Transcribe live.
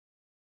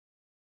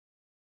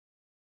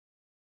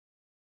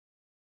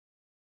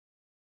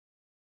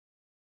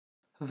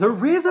The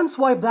reasons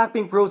why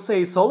BLACKPINK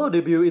Rosé's solo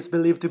debut is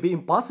believed to be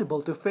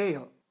impossible to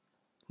fail.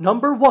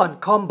 Number 1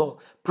 combo: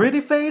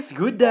 pretty face,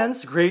 good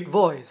dance, great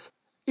voice.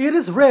 It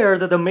is rare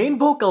that a main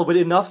vocal with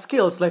enough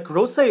skills like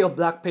Rosé of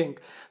BLACKPINK.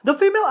 The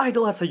female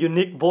idol has a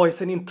unique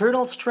voice and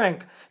internal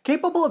strength,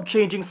 capable of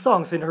changing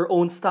songs in her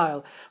own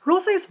style.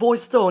 Rosé's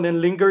voice tone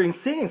and lingering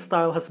singing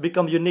style has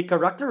become unique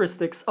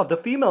characteristics of the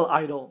female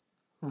idol.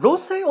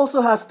 Rosé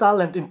also has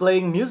talent in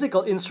playing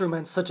musical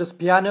instruments such as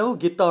piano,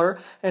 guitar,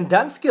 and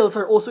dance skills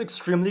are also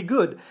extremely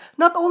good.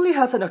 Not only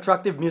has an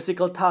attractive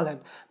musical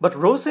talent, but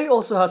Rosé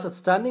also has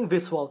outstanding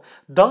visual,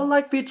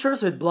 doll-like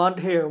features with blonde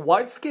hair,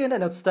 white skin,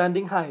 and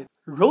outstanding height.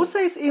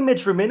 Rosé's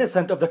image,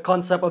 reminiscent of the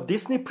concept of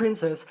Disney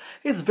princess,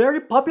 is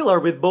very popular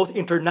with both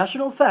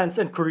international fans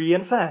and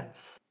Korean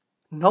fans.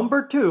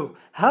 Number 2.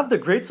 Have the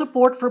great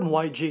support from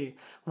YG.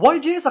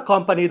 YG is a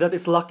company that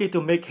is lucky to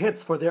make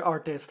hits for their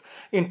artists.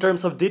 In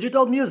terms of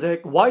digital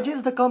music, YG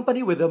is the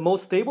company with the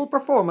most stable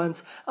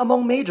performance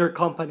among major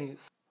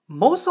companies.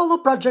 Most solo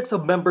projects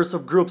of members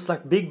of groups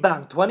like Big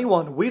Bang,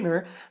 21,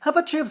 Winner have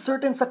achieved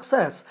certain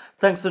success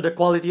thanks to the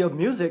quality of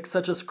music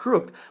such as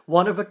Crooked,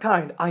 One of a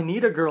Kind, I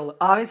Need a Girl,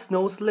 Eyes,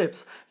 Nose,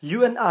 Lips,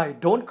 You and I,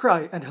 Don't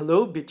Cry, and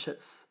Hello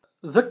Bitches.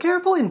 The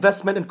careful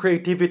investment and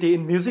creativity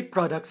in music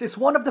products is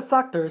one of the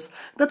factors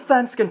that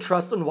fans can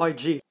trust on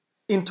YG.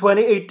 In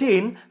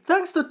 2018,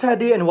 thanks to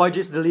Teddy and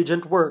YG's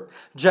diligent work,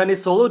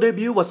 Jennie's solo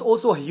debut was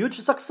also a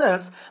huge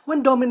success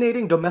when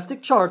dominating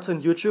domestic charts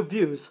and YouTube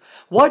views.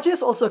 YG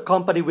is also a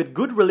company with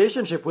good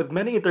relationship with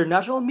many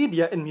international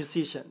media and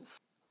musicians.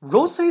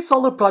 Rosé's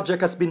solo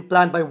project has been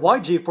planned by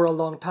YG for a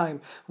long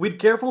time, with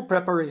careful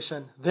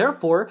preparation.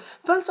 Therefore,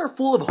 fans are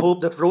full of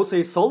hope that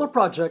Rosé's solo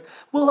project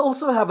will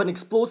also have an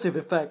explosive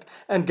effect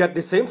and get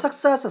the same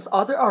success as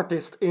other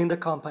artists in the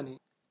company.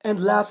 And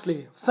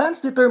lastly,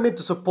 fans determined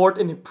to support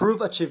and improve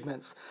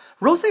achievements.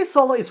 Rosé's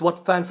solo is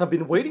what fans have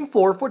been waiting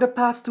for the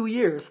past 2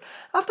 years.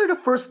 After the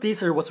first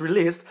teaser was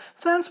released,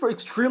 fans were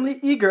extremely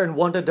eager and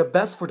wanted the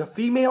best for the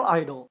female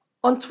idol.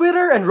 On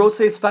Twitter and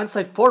Rosé's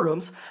fansite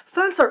forums,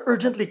 fans are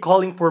urgently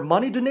calling for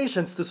money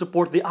donations to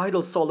support the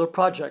idol's solo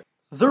project.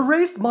 The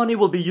raised money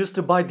will be used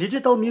to buy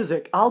digital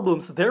music,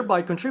 albums,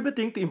 thereby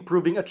contributing to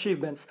improving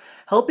achievements,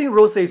 helping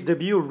Rosé's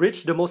debut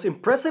reach the most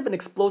impressive and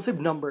explosive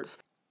numbers.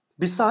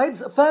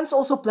 Besides, fans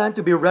also plan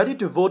to be ready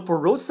to vote for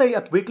Rosé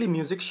at weekly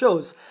music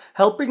shows,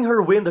 helping her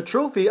win the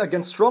trophy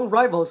against strong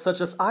rivals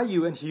such as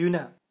IU and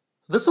Hyuna.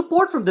 The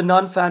support from the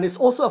non-fan is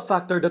also a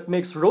factor that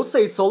makes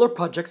Rosé's solo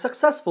project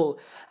successful.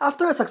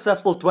 After a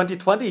successful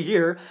 2020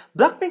 year,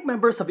 BLACKPINK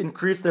members have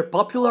increased their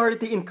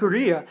popularity in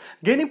Korea,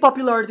 gaining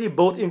popularity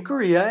both in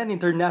Korea and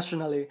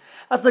internationally.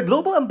 As the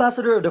global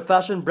ambassador of the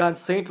fashion brand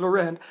Saint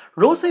Laurent,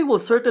 Rosé will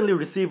certainly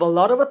receive a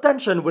lot of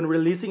attention when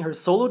releasing her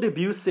solo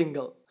debut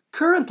single.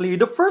 Currently,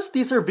 the first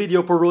teaser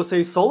video for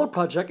Rosé's solo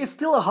project is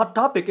still a hot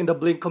topic in the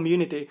Blink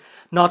community.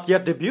 Not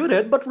yet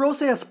debuted, but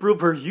Rosé has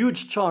proved her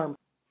huge charm.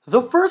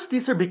 The first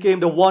teaser became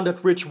the one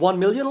that reached 1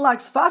 million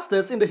likes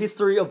fastest in the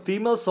history of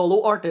female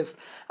solo artists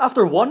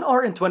after 1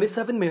 hour and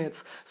 27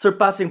 minutes,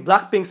 surpassing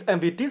BLACKPINK's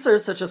MV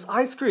teasers such as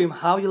Ice Cream,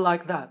 How You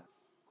Like That.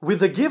 With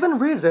the given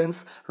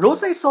reasons,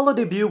 Rosé's solo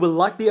debut will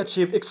likely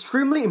achieve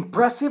extremely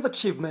impressive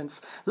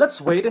achievements.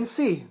 Let's wait and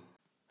see.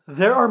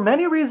 There are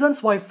many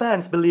reasons why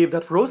fans believe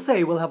that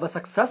Rosé will have a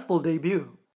successful debut.